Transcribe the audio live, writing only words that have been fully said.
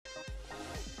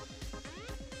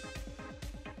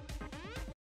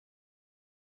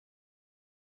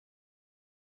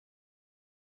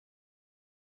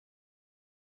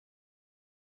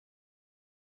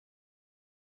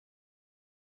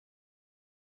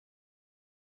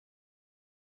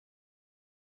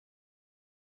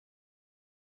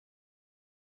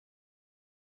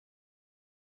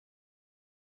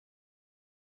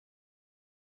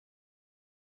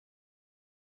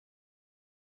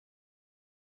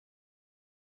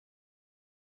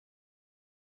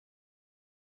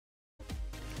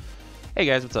Hey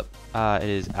guys, what's up? It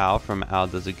is Al from Al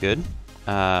Does It Good.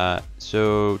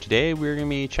 So today we're gonna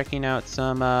be checking out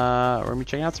some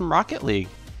Rocket League.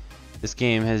 This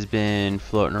game has been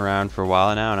floating around for a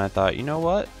while now, and I thought, you know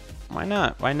what? Why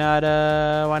not? Why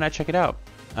not check it out?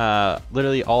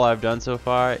 Literally all I've done so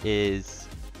far is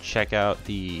check out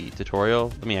the tutorial.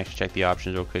 Let me actually check the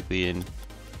options real quickly and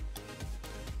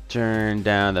turn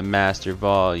down the master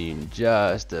volume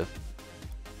just a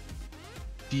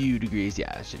few degrees.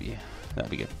 Yeah, it should be. That'd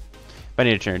be good. If I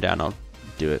need to turn it down, I'll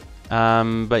do it.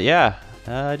 But yeah,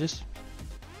 just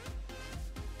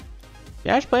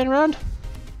playing around.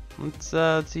 Let's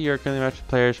see. You're currently matching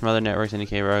players from other networks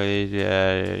indicate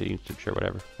YouTube, sure,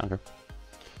 whatever. I don't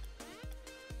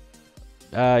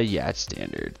care. Yeah, it's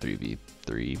standard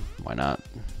 3v3. Why not?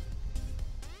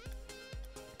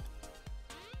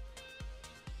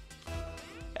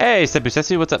 Hey,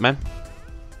 Sepu, what's up, man?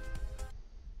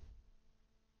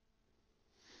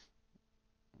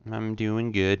 I'm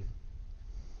doing good.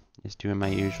 Just doing my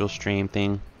usual stream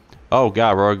thing. Oh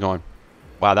god, we're going.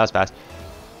 Wow, that's fast.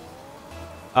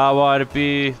 I want to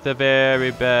be the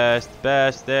very best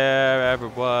there ever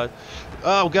was.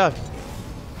 Oh god.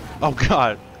 Oh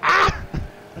god. Ah!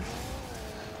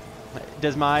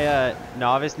 Does my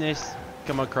noviceness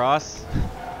come across?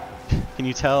 Can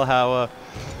you tell how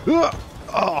oh.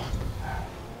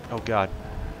 Oh god.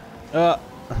 Oh,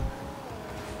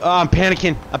 I'm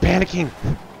panicking. I'm panicking.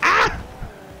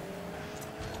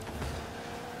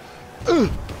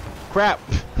 Crap.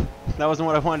 That wasn't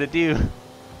what I wanted to do.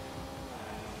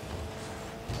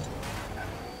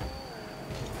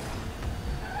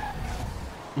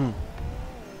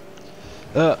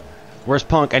 Where's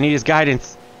Punk? I need his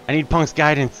guidance. I need Punk's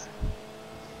guidance.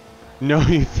 No,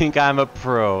 you think I'm a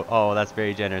pro. Oh, that's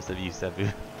very generous of you, Sebu.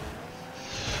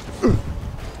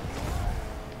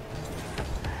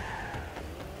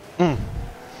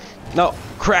 No,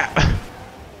 crap.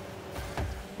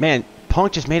 Man,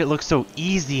 Punk just made it look so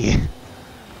easy.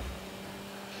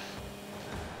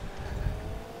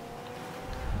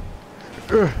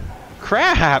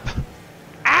 Crap!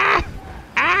 Ah!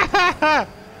 Ah!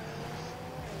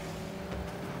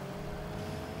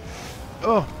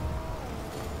 Oh!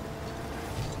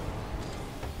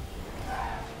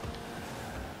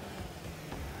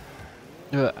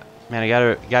 Man, I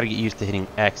gotta get used to hitting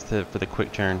X for the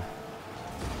quick turn.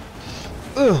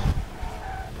 Ugh.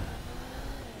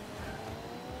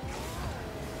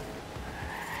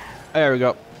 There we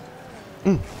go.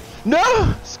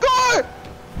 No! Score!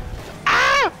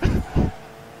 Ah!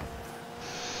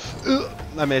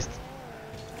 I missed.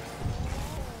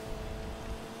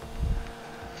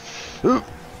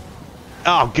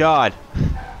 Oh god.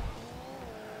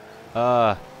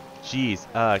 Jeez.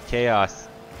 Chaos.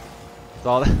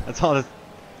 That's all this.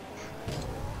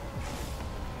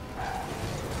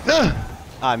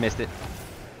 I missed it.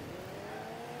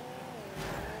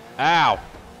 Ow.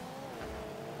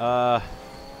 So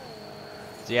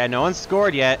yeah, no one's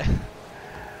scored yet.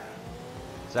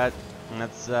 So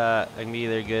that's that can be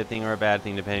either a good thing or a bad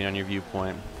thing depending on your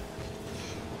viewpoint.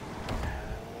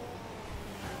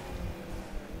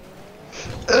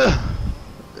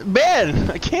 Man,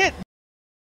 I can't.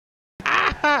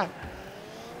 Ah!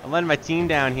 I'm letting my team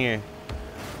down here.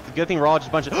 It's a good thing we're all just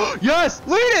a bunch of. Yes,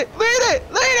 lead it, lead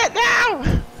it, lead it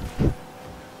now.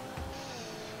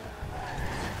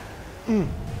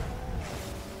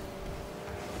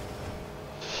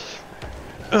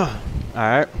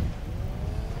 Alright.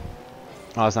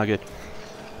 Oh, that's not good.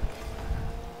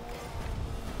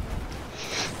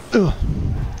 Oh,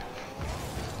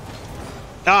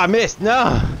 I missed.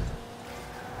 No.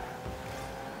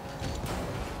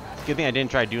 Good thing I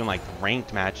didn't try doing like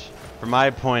ranked match. From my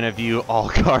point of view, all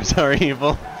cars are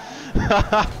evil.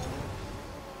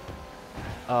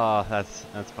 Oh, that's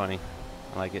funny.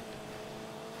 I like it.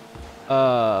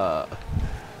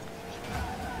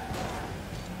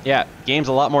 Yeah, game's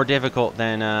a lot more difficult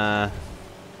than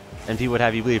people would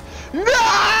have you believe.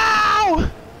 No!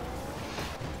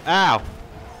 Ow!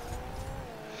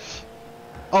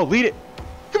 Oh, lead it!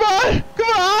 Come on! Come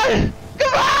on!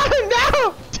 Come on!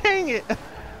 No! Dang it!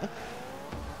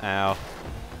 Ow!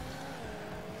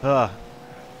 Ugh!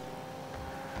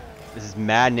 This is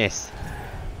madness.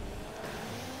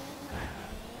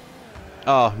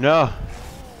 Oh no!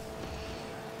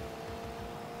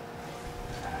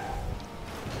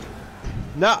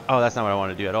 No! Oh, that's not what I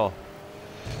want to do at all.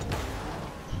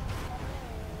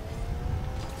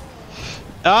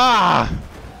 Ah!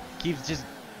 Keeps just.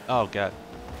 Oh god.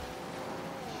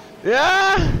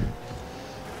 Yeah!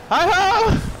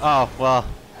 Hi-ho! Oh well.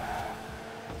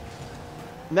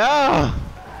 No!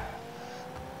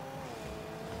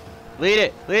 Lead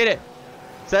it! Lead it!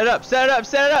 Set it up, set it up,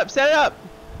 set it up, set it up!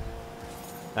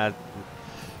 I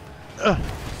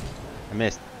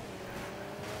missed.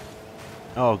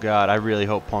 Oh god, I really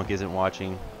hope Punk isn't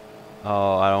watching.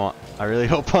 Oh, I really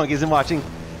hope Punk isn't watching.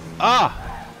 Ah!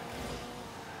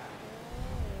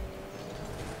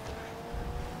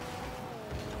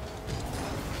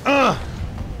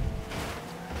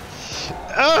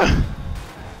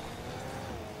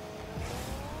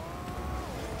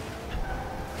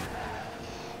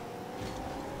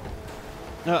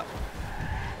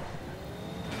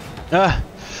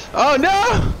 Oh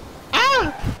no!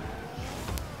 Ah!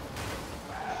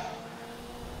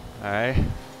 Alright.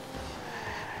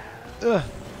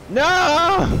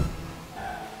 No!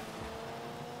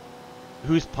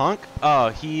 Who's Punk? Oh,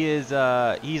 he is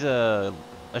he's a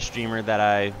streamer that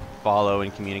I follow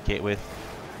and communicate with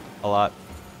a lot.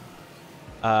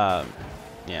 Yeah.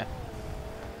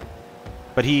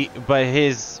 But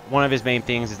one of his main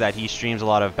things is that he streams a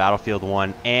lot of Battlefield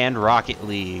 1 and Rocket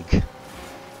League.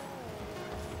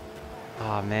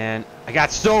 Oh man, I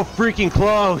got so freaking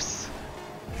close.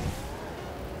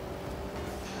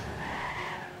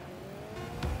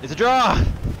 It's a draw.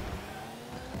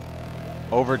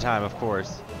 Overtime, of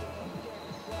course.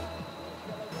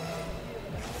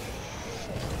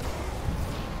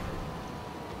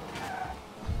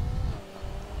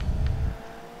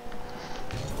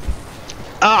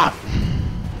 Ah!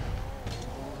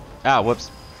 Ah,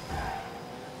 whoops.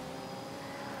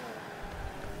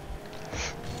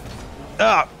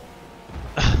 Ah!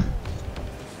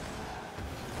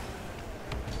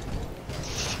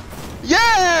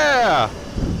 Yeah!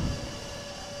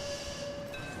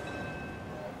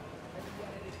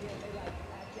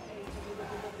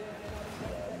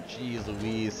 Jeez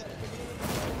Louise.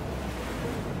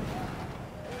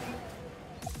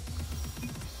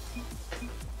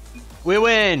 We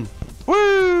win!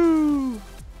 Woo!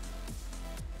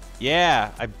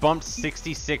 Yeah, I bumped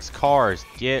 66 cars.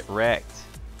 Get wrecked.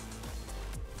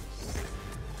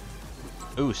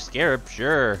 Ooh, Scarab,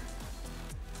 sure.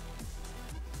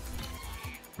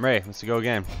 I'm ready. Let's go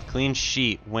again. Clean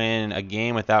sheet. Win a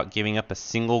game without giving up a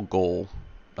single goal.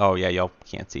 Oh, yeah, y'all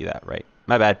can't see that, right?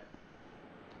 My bad.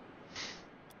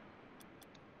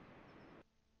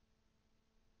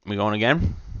 We going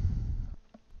again?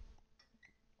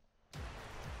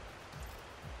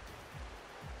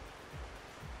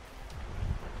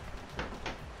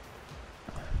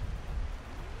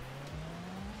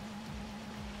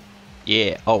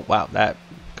 Yeah. Oh, wow. That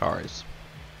car is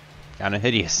kind of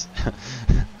hideous.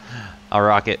 I'll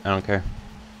rock it. I don't care.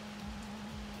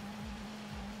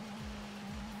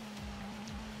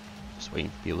 Just waiting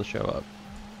for people to show up.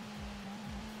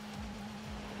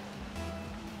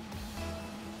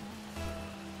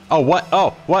 Oh, what?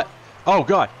 Oh, what? Oh,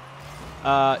 God.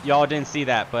 Y'all didn't see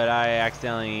that, but I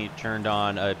accidentally turned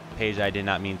on a page I did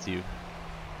not mean to.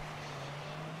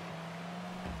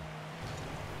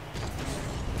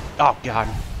 Oh, God.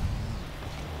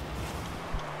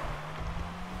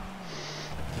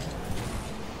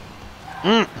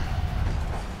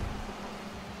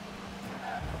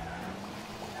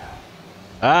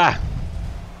 Ah.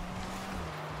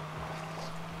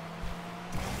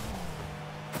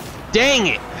 Dang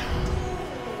it.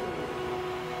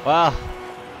 Well,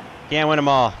 can't win them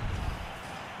all.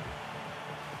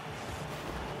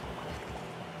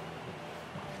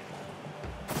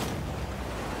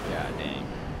 God dang.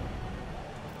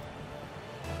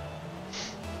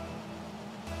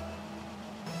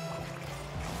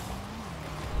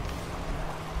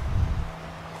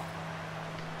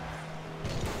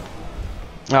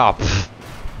 Oh, pfft.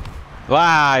 Wow,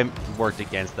 I worked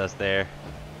against us there.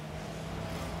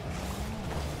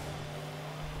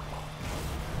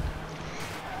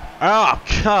 Oh,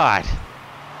 God.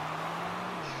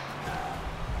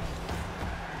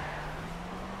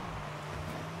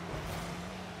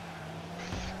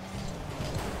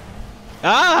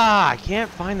 Ah, I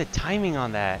can't find the timing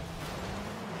on that.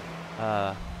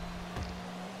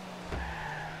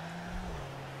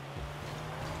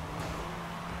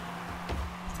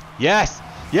 Yes!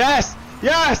 Yes!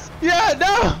 Yes! Yeah!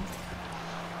 No!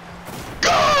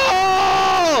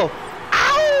 Goal!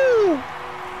 Ow!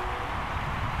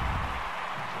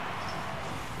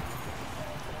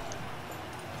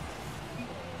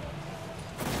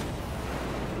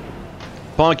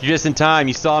 Punk, you're just in time.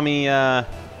 You saw me,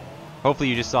 hopefully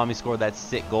you just saw me score that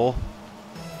sick goal.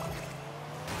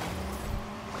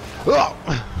 Oh!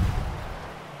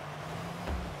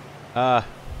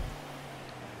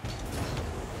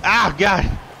 Ah, God! Or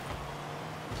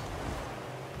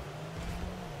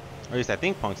at least I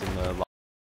think Punk's in the...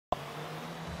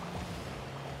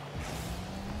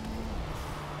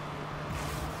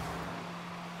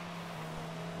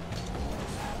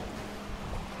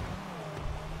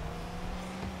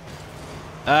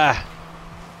 Ah.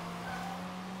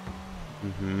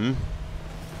 Mm-hmm.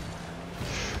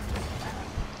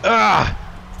 Ah.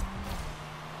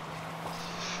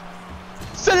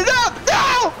 Set it up!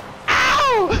 No!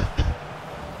 Ow!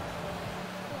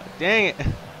 Dang it.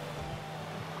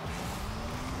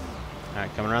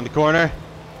 Alright, coming around the corner.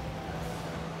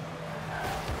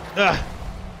 Ugh.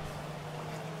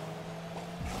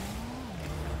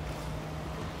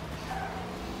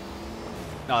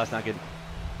 No, that's not good.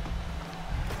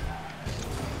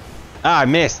 Ah, I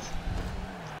missed.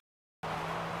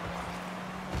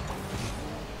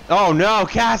 Oh no,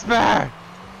 Casper!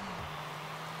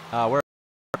 Where?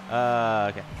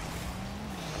 Okay.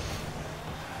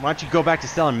 Why don't you go back to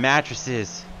selling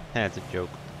mattresses? That's a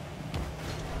joke.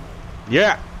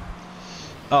 Yeah.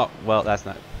 Oh well, that's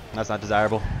not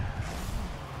desirable.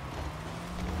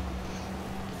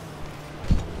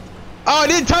 Oh, I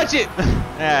didn't touch it.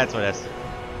 That's what that's.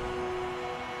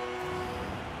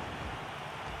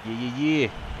 Yeah.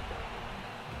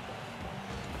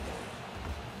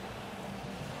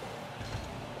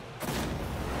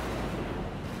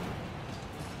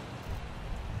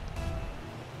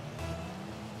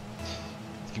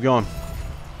 Let's keep going.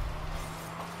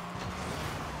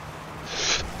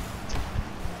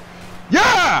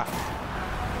 Yeah!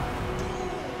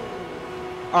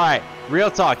 Alright,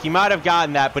 real talk. He might have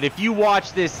gotten that, but if you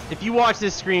watch this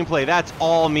screenplay, that's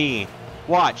all me.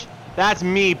 Watch. That's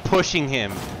me pushing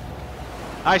him.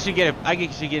 I should get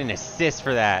an assist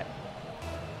for that.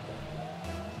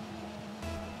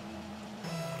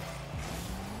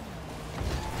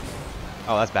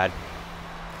 Oh, that's bad.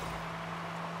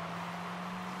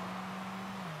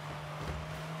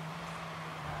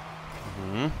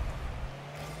 Mm-hmm.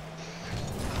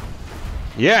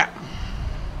 Yeah.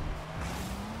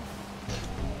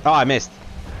 Oh, I missed.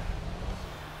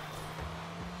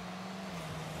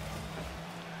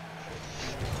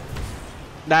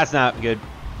 That's not good.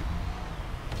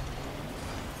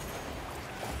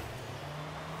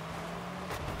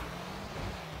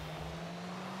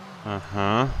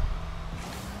 Uh-huh.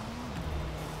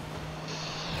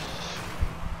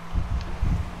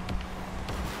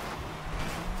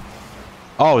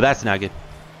 Oh, that's not good.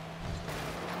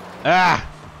 Ah!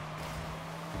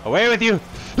 Away with you!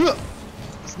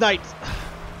 Sniped!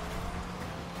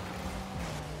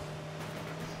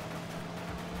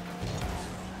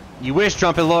 You wish,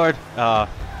 Trumpet Lord. Oh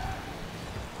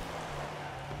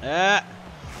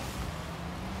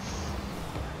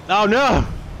no!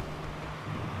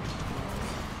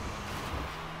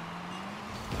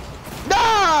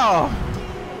 No!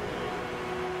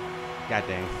 God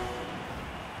dang.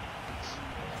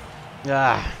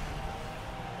 Ah.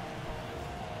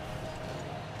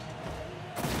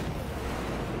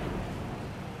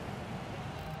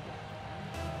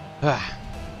 Ah.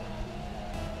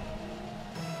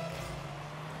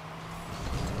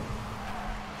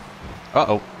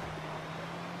 Uh-oh.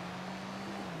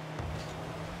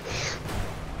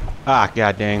 Ah,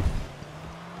 god dang.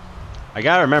 I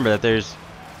gotta remember that there's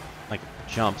like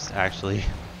jumps actually.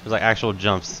 There's like actual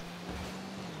jumps.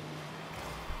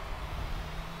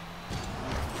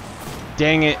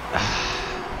 Dang it.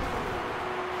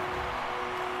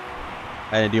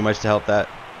 I didn't do much to help that.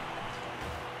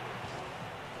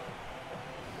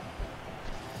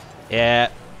 Yeah.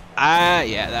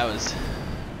 Yeah, that was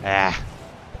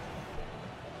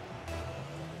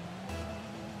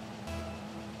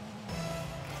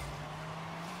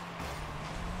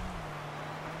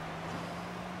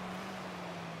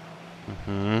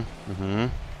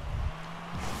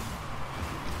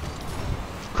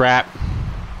Crap.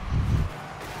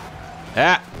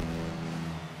 Ah.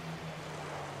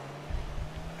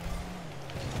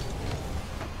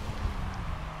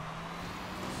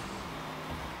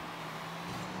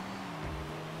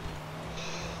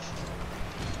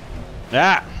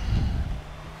 Ah.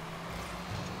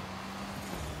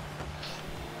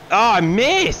 Oh, I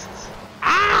missed.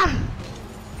 Ah.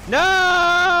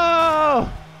 No.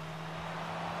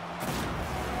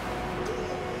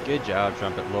 Good job,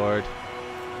 Trumpet Lord.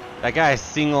 That guy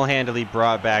single-handedly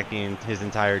brought back his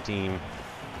entire team.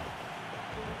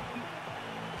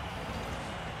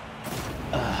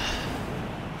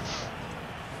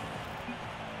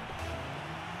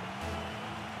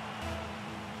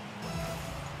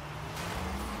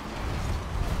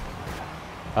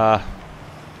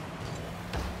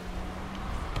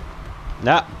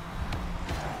 Nah.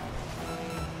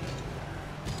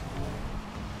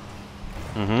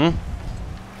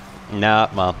 Nah,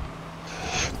 well.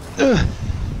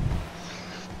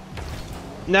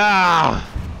 No!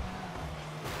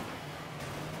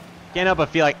 Can't help but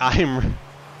feel like I'm...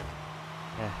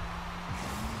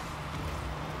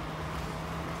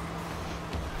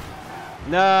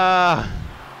 No.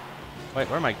 Wait,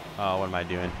 where am I? Oh, what am I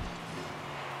doing?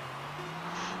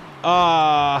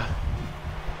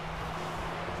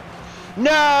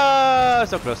 No!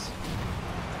 So close.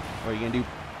 What are you gonna do?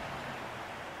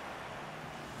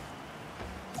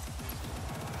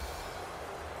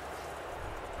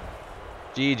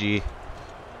 GG.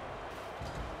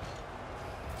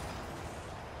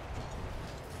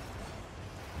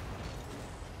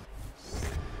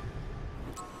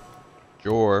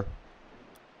 Sure.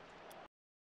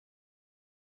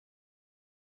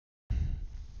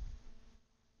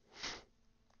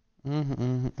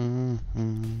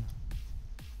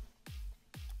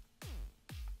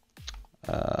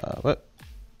 What?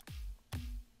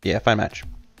 Yeah, fine match.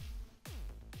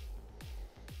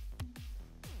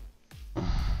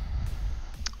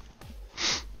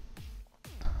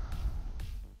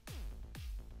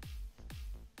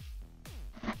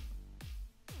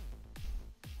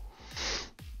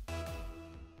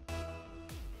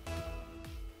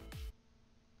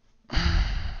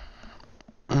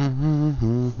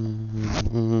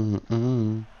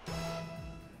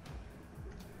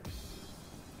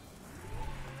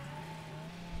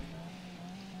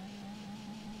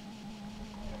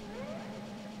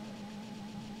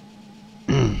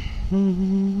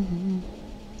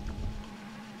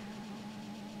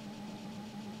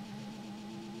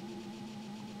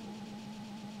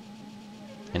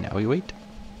 And now we wait.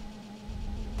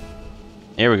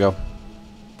 Here we go.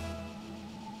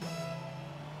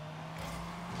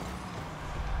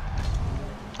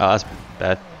 Oh, that's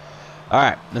bad.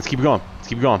 Alright, let's keep it going. Let's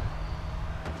keep it going.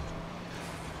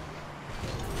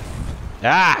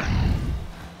 Ah!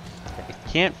 I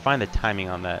can't find the timing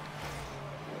on that.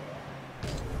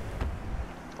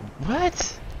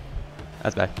 What?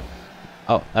 That's bad.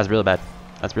 Oh, that's real bad.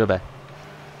 That's real bad.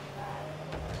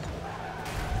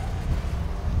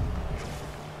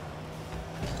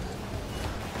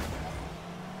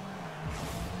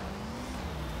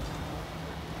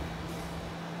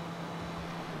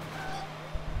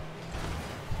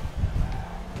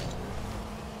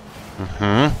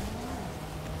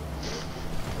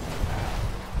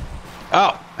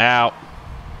 Oh, ow.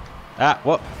 Ah,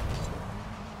 whoop.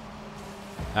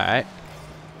 Alright.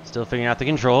 Still figuring out the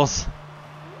controls.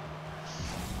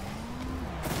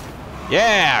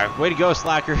 Yeah! Way to go,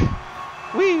 Slacker.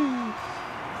 Woo!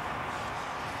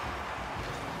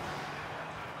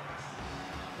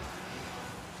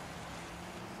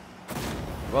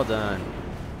 Well done.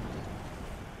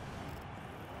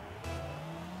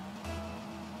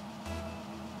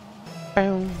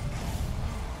 Boom.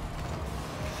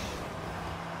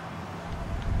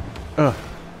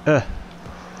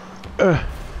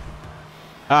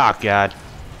 Oh, God.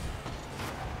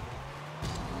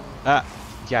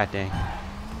 God dang.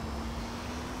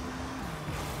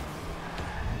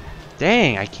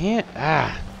 Dang, I can't.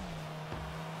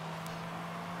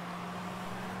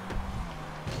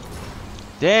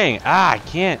 Dang. I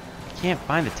can't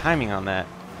find the timing on that.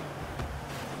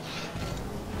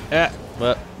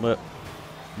 What?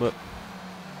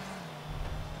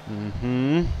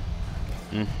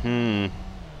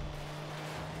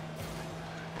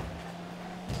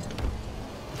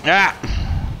 Ah!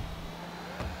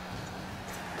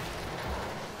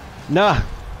 No.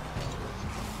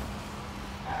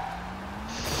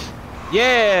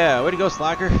 Yeah, way to go,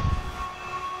 Slacker.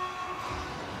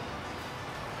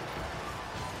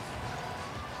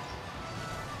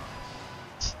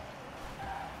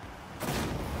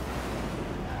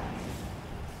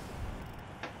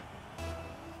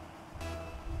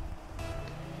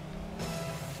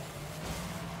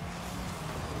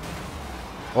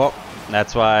 Oh,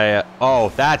 that's why. Oh,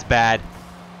 that's bad.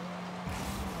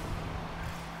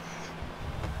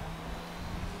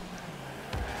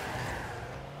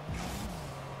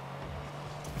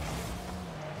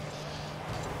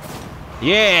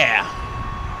 Yeah.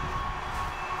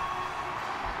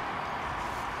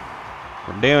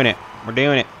 We're doing it. We're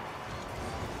doing it.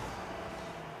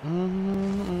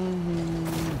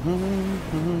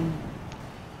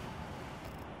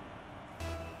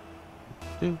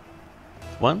 2,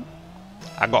 1.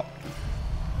 I got.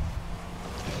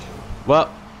 Well,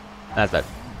 that's that.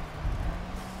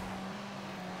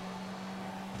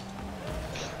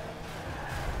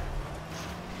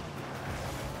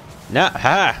 No,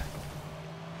 ha.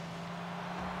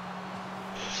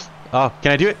 Oh,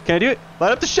 can I do it? Can I do it?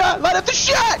 Light up the shot! Light up the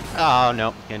shot! Oh,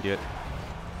 no, can't do it.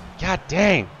 God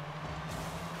dang.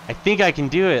 I think I can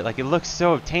do it. Like, it looks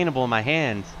so obtainable in my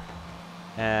hand.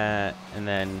 And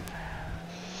then...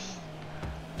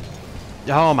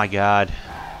 Oh, my God.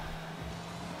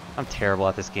 I'm terrible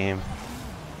at this game.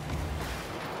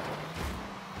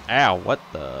 Ow, what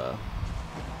the...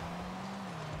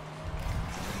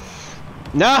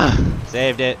 No!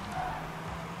 Saved it.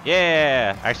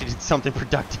 Yeah! I actually did something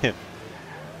productive.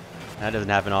 That doesn't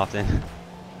happen often.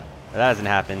 That hasn't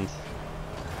happened.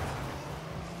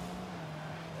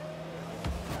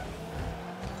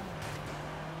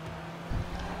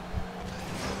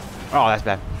 Oh, that's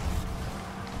bad.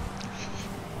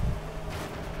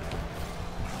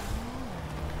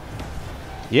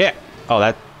 Yeah. Oh,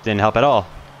 that didn't help at all.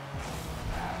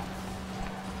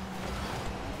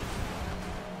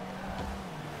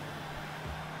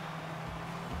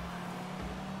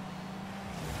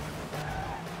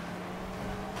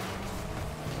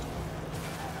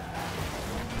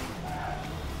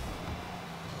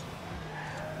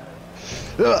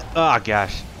 Oh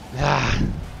gosh. Ah.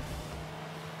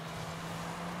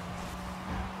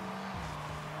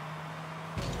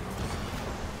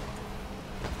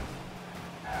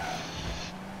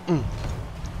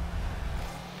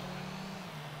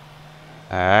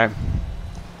 All right.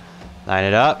 Line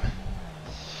it up.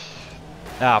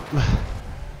 Up.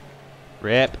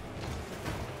 Rip.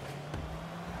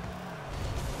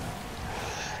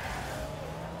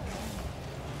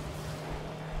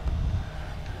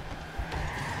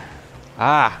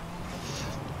 Ah.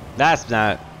 That's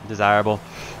not desirable.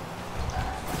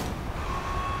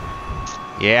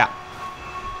 Yeah.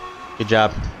 Good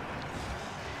job.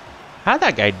 How'd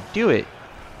that guy do it?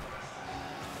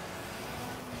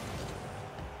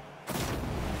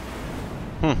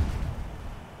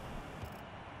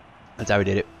 That's how we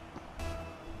did it.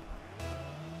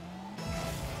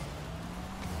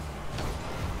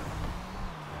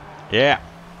 Yeah.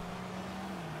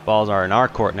 Balls are in our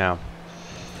court now.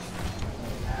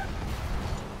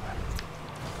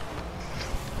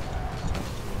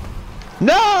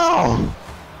 No!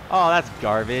 Oh, that's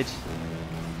garbage.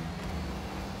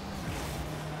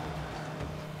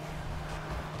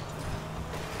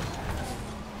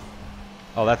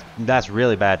 Oh, that's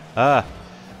really bad. Ah.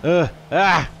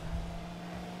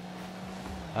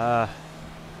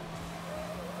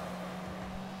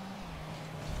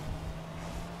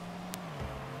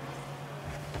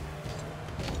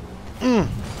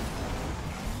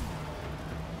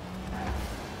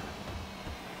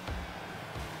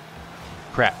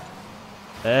 Crap.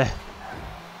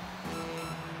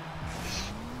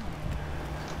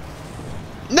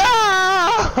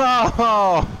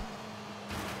 No!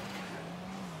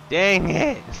 Dang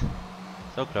it.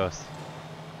 So close.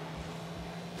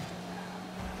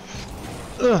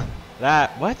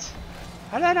 That, what?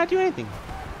 How did I not do anything?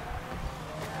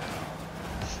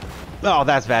 Oh,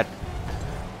 that's bad.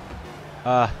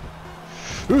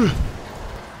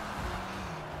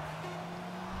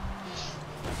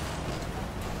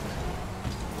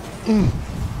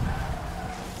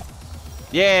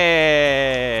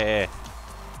 Yeah!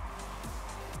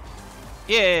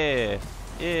 Yeah!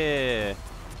 Yeah!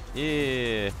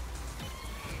 Yeah!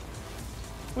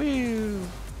 Woo!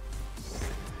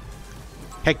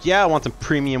 Heck yeah, I want some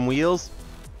premium wheels.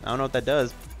 I don't know what that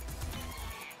does.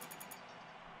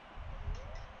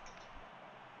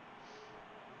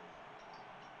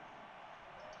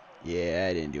 Yeah,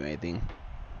 I didn't do anything.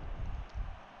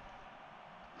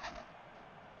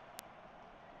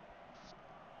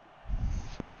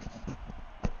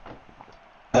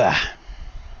 Ugh.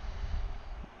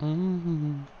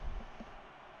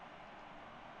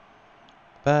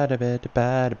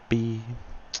 Ba-da-ba-da-ba-da-bee.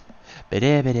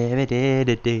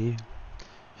 Ba-da-ba-da-ba-da-da-doo.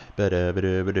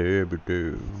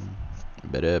 Ba-da-ba-da-ba-da-ba-doo.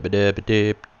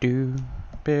 Ba-da-ba-da-ba-da-ba-doo.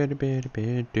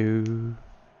 Ba-da-ba-da-ba-doo.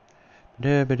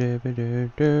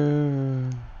 Ba-da-ba-da-ba-da-doo.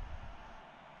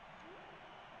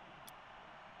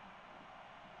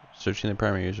 Searching the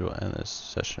primary user will end this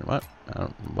session. What?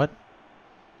 What?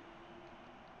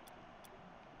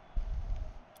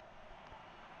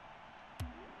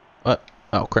 What?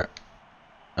 Oh crap.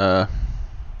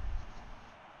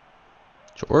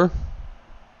 Sure.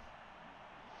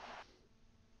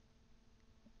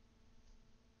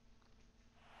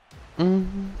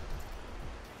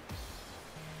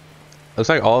 Looks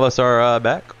like all of us are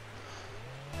back.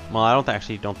 Well, I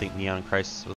actually don't think Neon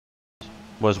Christ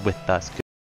was with us.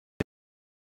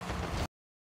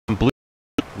 I'm blue.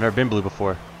 I've never been blue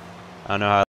before. I don't know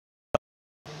how to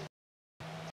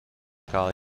call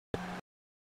it.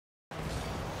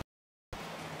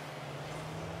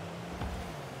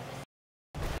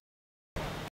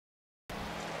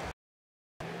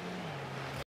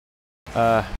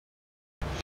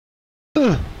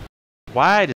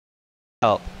 Why does it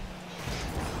help?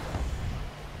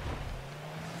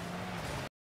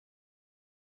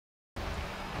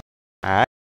 Alright.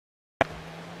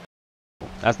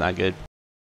 That's not good.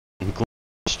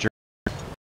 It's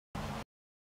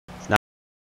not.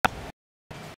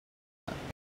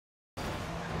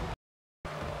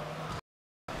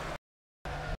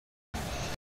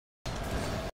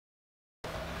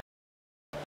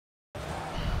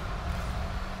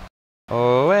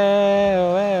 Oh,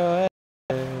 oh,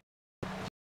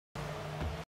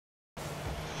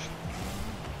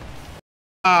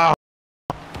 oh.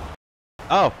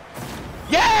 Oh.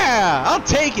 Yeah! I'll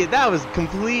take it. That was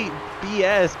complete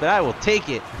BS, but I will take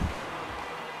it.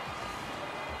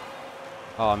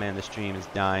 Oh man, the stream is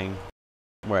dying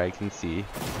where I can see.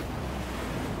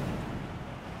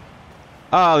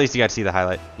 Oh, at least you got to see the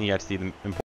highlight. You got to see the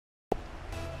important.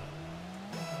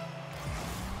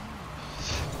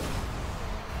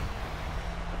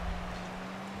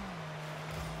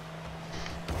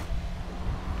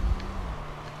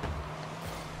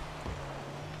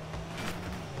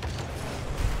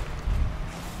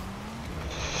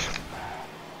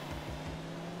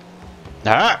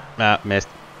 Ah, missed.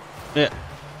 Yeah.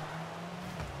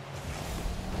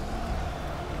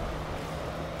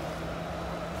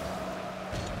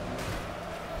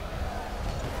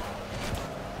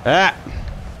 Ah!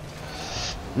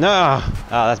 No!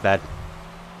 Oh, that's bad.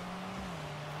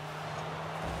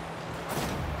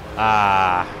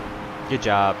 Ah, good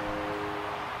job.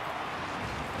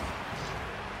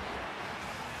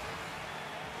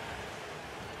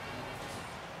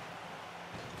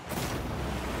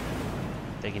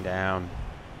 Taken down.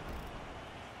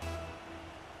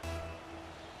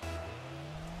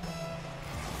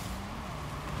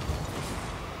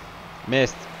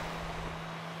 Missed.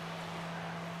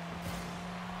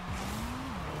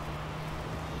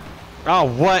 Oh,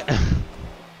 what?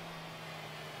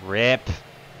 Rip.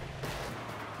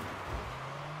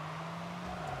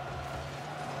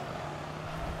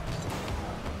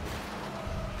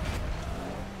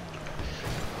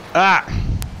 Ah!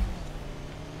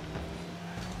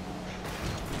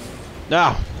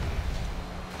 No.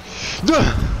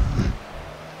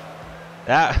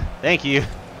 Ah, thank you.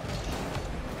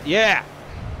 Yeah.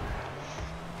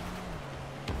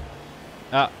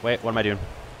 Oh, wait, what am I doing?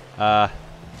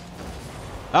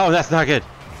 Oh, that's not good.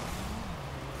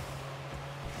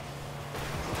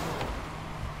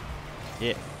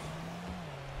 Yeah.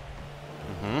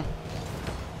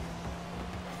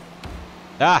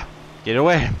 Ah, get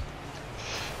away.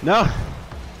 No.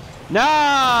 No,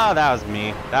 that was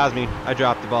me. That was me. I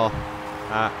dropped the ball.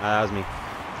 That was me.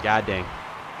 God dang.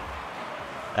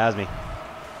 That was me.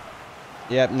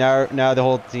 Yep, now the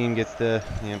whole team gets to,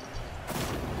 yep.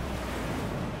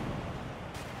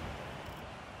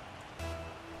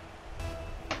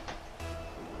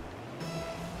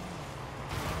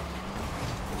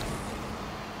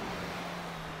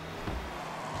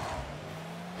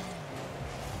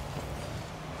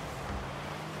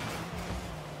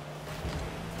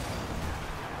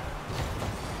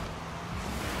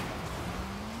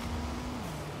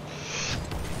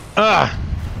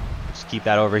 Just keep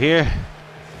that over here.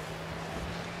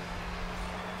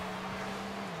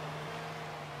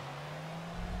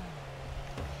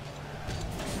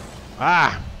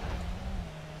 Ah.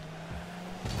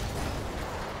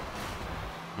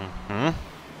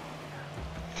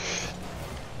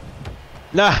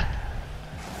 Nah.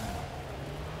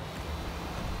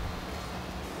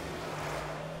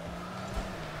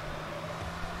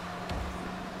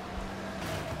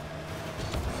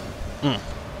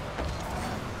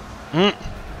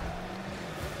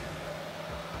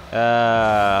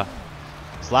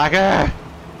 Slacker.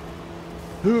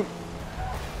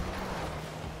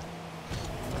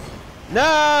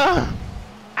 No.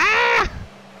 Ah.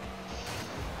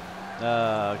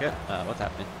 Okay. What's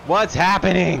happening? What's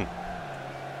happening?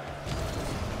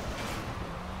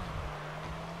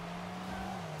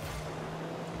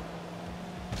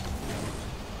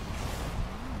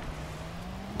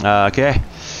 Okay.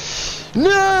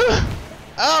 No.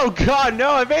 Oh God,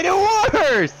 no! I made it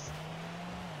worse.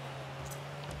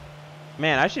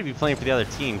 Man, I should be playing for the other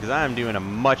team because I am doing a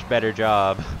much better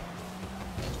job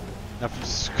of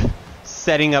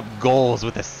setting up goals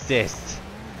with assists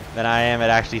than I am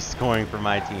at actually scoring for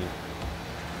my team.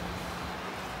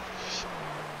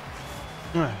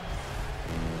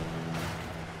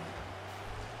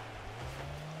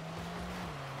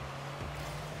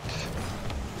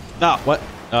 No, what?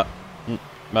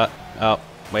 Oh,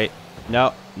 wait.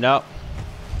 No. No.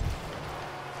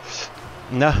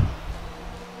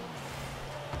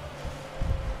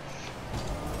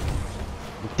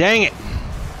 Dang it.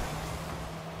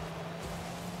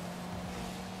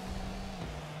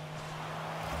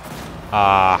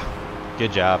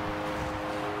 Good job.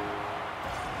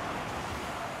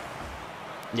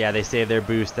 Yeah, they saved their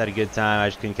boost at a good time. I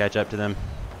just couldn't catch up to them.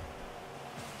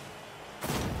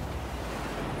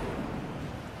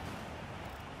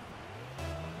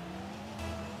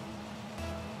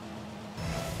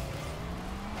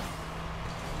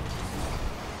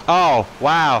 Oh,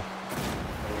 wow.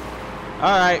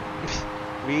 All right.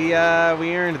 We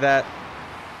earned that.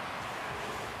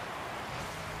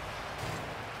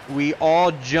 We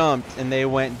all jumped and they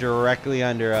went directly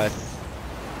under us.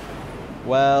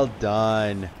 Well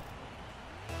done.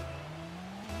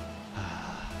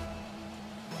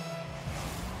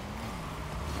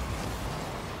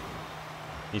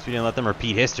 At least we didn't let them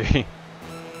repeat history.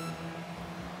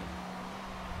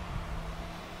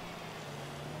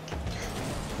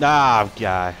 Oh,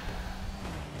 God.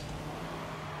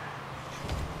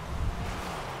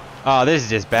 Oh, this is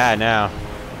just bad now.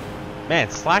 Man,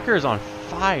 Slacker is on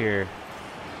fire.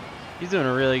 He's doing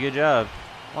a really good job.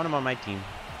 I want him on my team.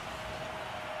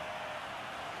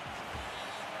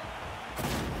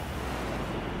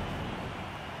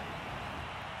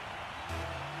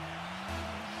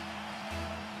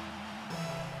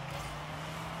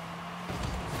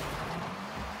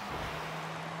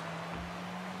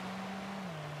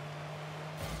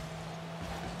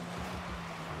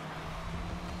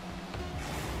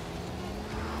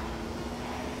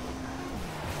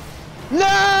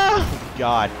 No!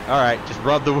 God. All right, just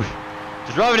rub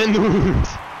it in the wound.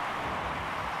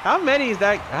 How many is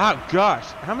that? Oh gosh,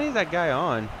 how many is that guy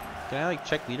on? Can I like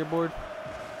check leaderboard?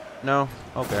 No.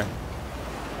 Okay.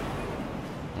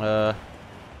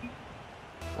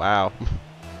 Wow.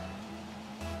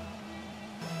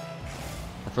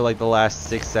 For like the last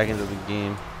 6 seconds of the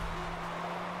game.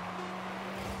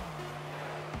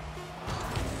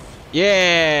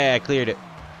 Yeah, I cleared it.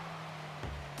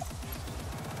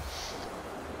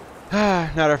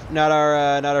 not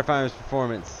our finest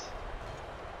performance.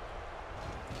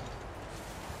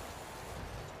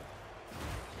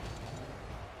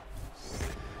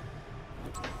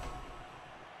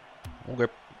 Okay.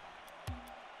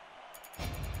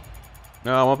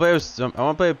 No, I want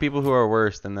to play with people who are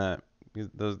worse than that.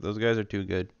 Those guys are too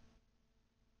good.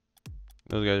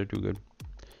 Those guys are too good.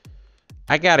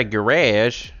 I got a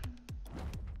garage.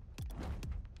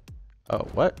 Oh,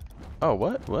 what? Oh,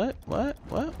 what?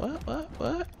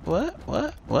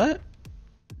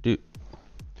 Dude.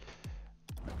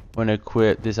 When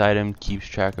equipped, this item keeps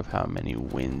track of how many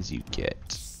wins you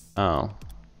get. Oh.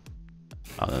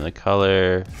 Oh, then the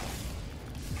color.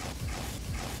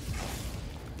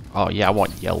 Oh, yeah, I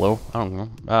want yellow. I don't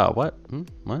know. What?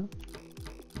 What?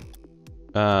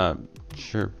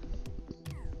 Sure.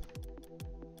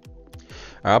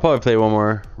 Alright, I'll probably play one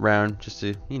more round just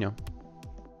to, you know,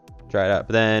 try it out.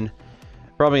 But then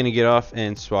probably gonna get off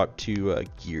and swap to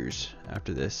gears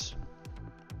after this.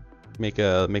 Make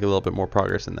a little bit more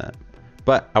progress in that.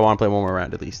 But I want to play one more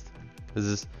round at least.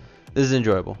 This is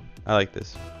enjoyable. I like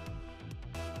this.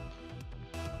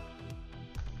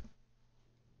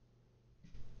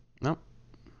 Nope.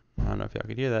 I don't know if y'all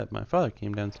could hear that. My father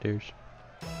came downstairs.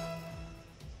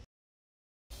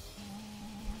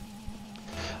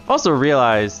 I've also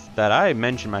realized that I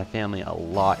mention my family a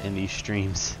lot in these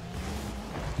streams.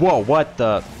 Whoa, what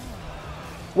the?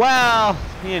 Well,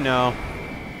 you know.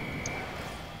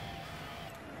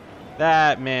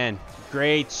 That, man,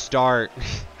 great start.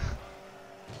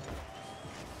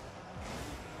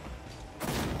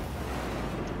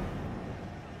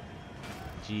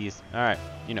 Jeez. All right,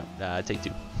 you know, take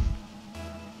two.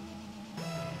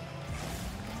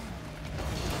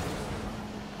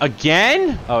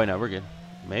 Again? Oh, no, we're good.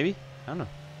 Maybe? I don't know.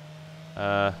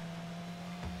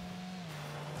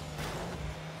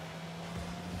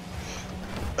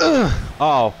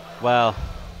 Oh, well.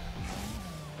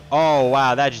 Oh,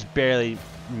 wow, that just barely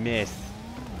missed.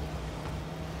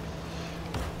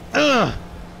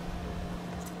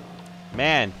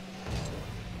 Man.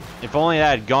 If only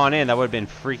that had gone in, that would have been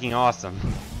freaking awesome.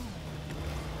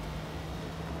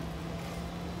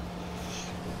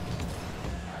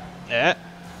 Yeah.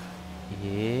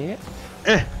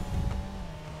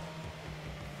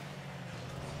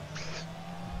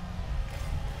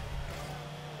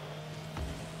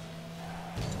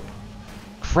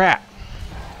 Crap.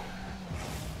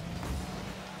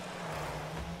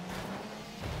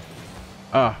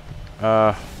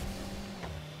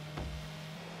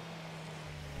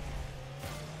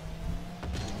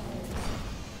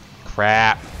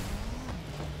 Crap.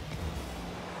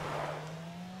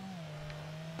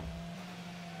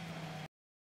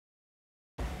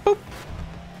 Boop.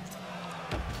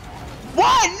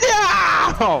 What?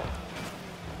 No!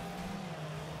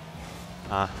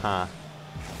 Uh-huh.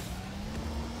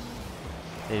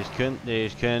 They just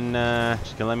couldn't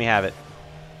let me have it.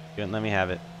 Couldn't let me have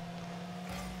it.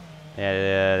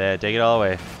 Yeah, take it all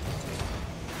away.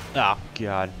 Oh,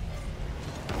 God.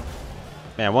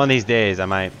 Man, one of these days I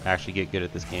might actually get good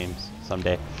at this game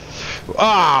someday.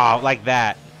 Oh, like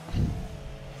that.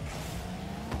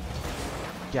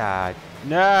 God.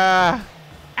 Nah.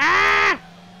 Ah!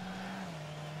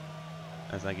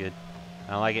 That's not good.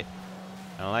 I don't like it.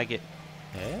 I don't like it.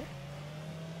 Yeah.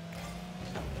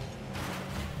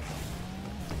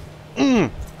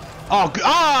 Oh,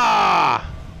 ah!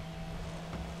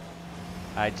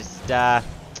 I just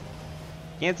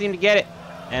can't seem to get it,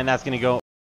 and that's gonna go.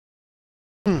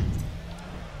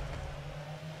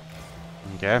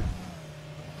 Okay.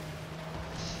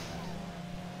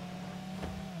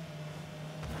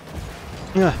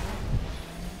 Yeah.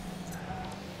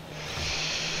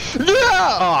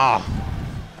 Oh.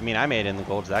 I mean, I made it in the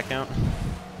gold. Does that count?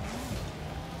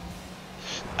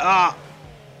 Ah.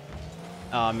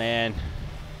 Oh man.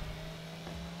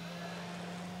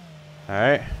 All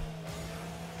right.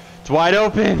 It's wide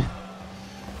open.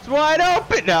 It's wide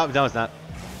open. No, no, it's not.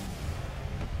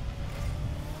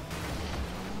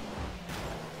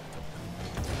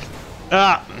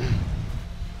 Ah.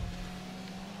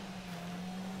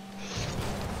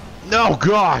 No,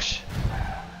 gosh.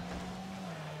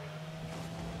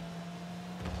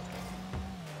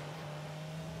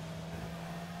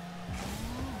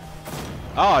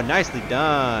 Oh, nicely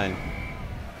done.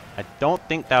 I don't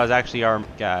think that was actually our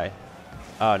guy.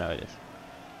 Oh, no, it is.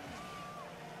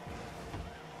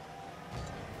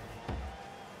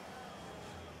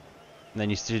 And then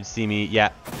you should see me.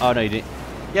 Yeah. Oh, no, you didn't.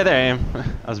 Yeah, there I am.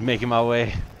 I was making my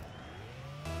way.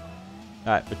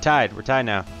 Alright, we're tied. We're tied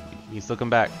now. You can still come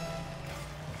back.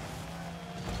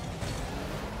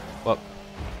 Whoop.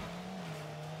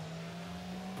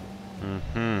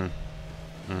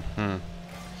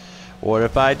 What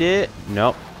if I did?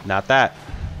 Nope, not that.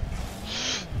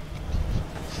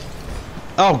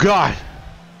 Oh god.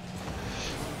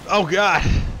 Oh god.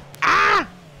 Ah!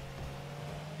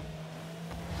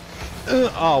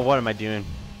 Oh, what am I doing?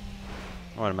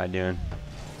 What am I doing?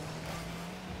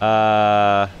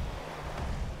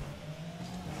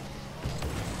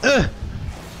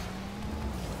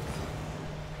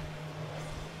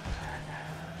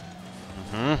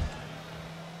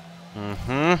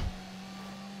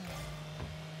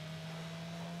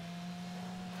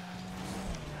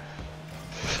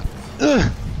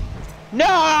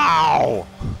 No!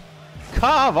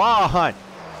 Come on!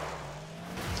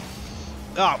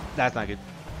 Oh, that's not good.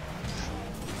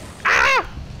 Ah!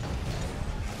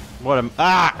 What am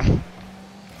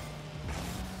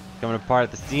coming apart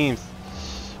at the seams.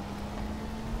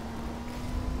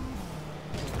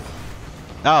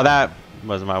 Oh, that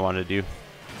wasn't what I wanted to do.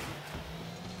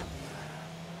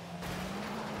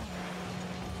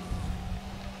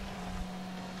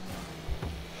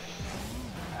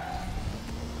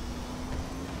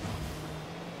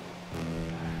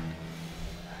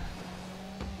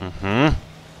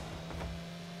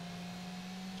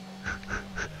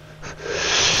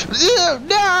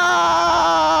 No!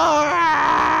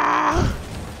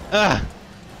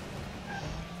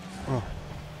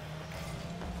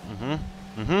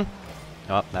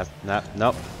 Oh, that's not.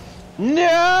 Nope.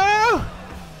 No!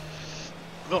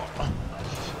 Oh.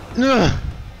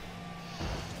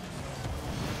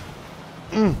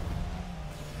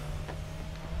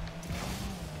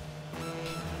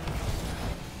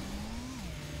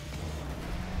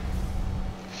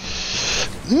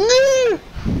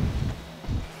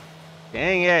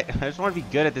 Dang it. I just want to be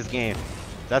good at this game.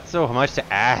 That's so much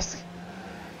to ask.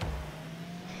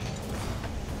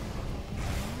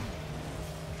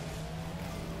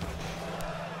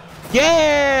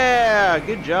 Yeah!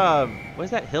 Good job. What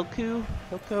is that? Hilko?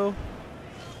 Hilko?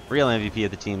 Real MVP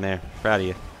of the team there. Proud of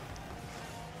you.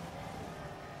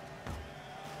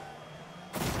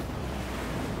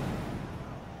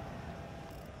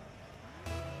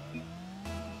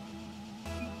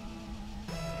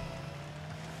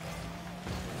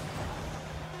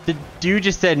 The dude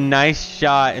just said nice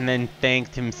shot and then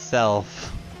thanked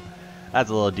himself. That's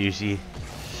a little douchey.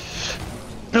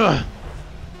 Ugh.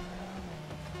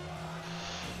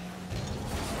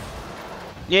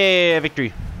 Yeah,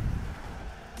 victory.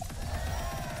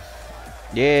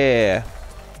 Yeah.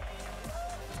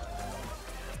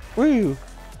 Woo.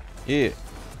 Yeah.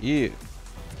 Yeah.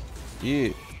 Yeah.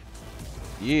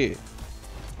 Yeah.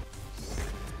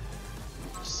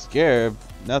 Scarab.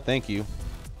 No, thank you.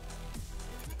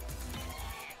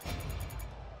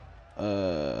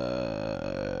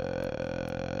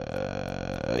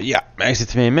 Yeah. Exit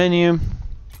to main menu.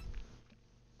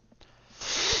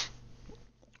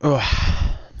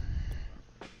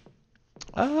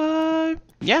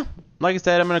 Yeah, like I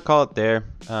said, I'm gonna call it there.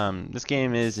 This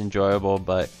game is enjoyable,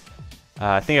 but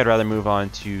I think I'd rather move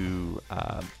on to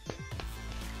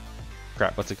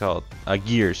crap, what's it called?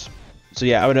 Gears. So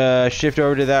yeah, I'm gonna shift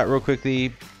over to that real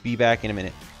quickly. Be back in a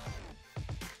minute.